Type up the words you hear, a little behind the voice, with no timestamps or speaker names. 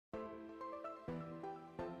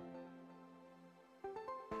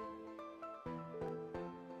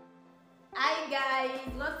Hi guys,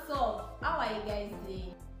 what's up? How are you guys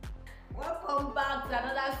doing? Welcome back to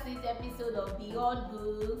another sweet episode of Beyond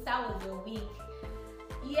Books. How was your week?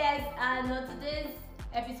 Yes, and on today's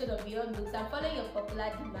episode of Beyond Books, I'm following your popular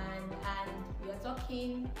demand and we are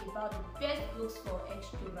talking about the best books for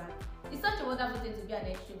extroverts. It's such a wonderful thing to be an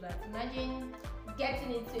extrovert. Imagine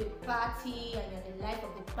getting into a party and you're the life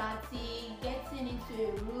of the party, getting into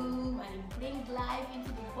a room and you bring life into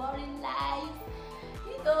the boring life.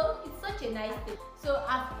 You know, it's such a nice thing. So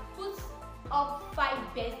I've put up 5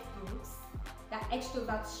 best books that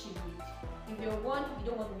extroverts should read. If you're one, you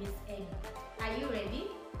don't want to miss any. Are you ready?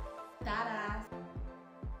 Ta-da!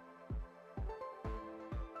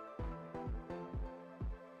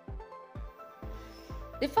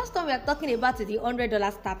 The first one we are talking about is the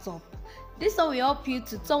 $100 startup. This one will help you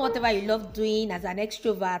to turn whatever you love doing as an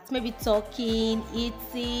extrovert, maybe talking,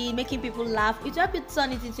 eating, making people laugh. It will help you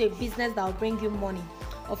turn it into a business that will bring you money.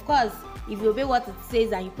 Of course, if you obey what it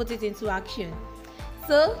says and you put it into action.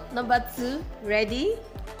 So, number 2, ready?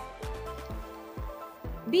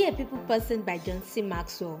 Be a People Person by John C.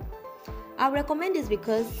 Maxwell. I recommend this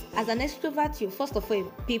because as an extrovert, you're first of all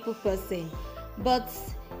a people person, but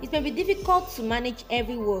it may be difficult to manage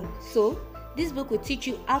everyone. So, this book will teach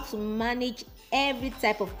you how to manage every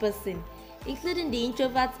type of person, including the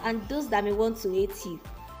introverts and those that may want to hate you.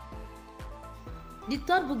 The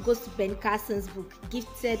third book goes to Ben Carson's book,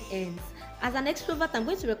 Gifted Hands. As an extrovert, I'm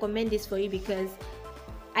going to recommend this for you because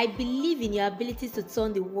I believe in your abilities to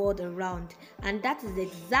turn the world around, and that is the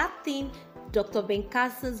exact thing Dr. Ben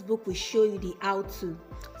Carson's book will show you the how to.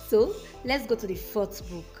 So, let's go to the 4th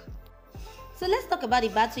book. So let's talk about the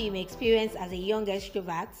battle you may experience as a young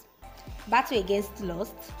extrovert. Battle against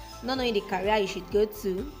lust, not knowing the career you should go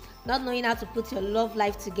to, not knowing how to put your love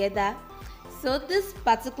life together. So this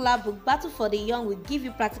particular book, Battle for the Young, will give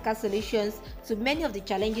you practical solutions to many of the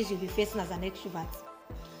challenges you'll be facing as an extrovert.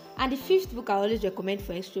 And the 5th book I always recommend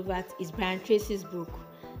for extroverts is Brian Tracy's book,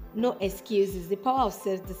 No Excuses, The Power of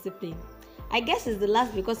Self-Discipline. I guess it's the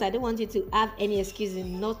last because I don't want you to have any excuse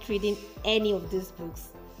in not reading any of these books.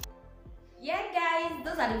 Yeah guys,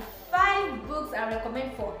 those are the 5 books I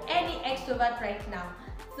recommend for any extrovert right now.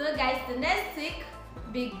 So guys, the next week,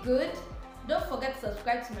 be good. Don't forget to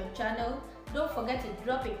subscribe to my channel. Don't forget to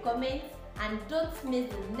drop a comment. And don't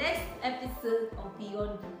miss the next episode of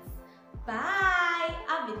Beyond Books. Bye.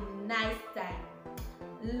 Have a nice time.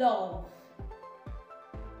 Love.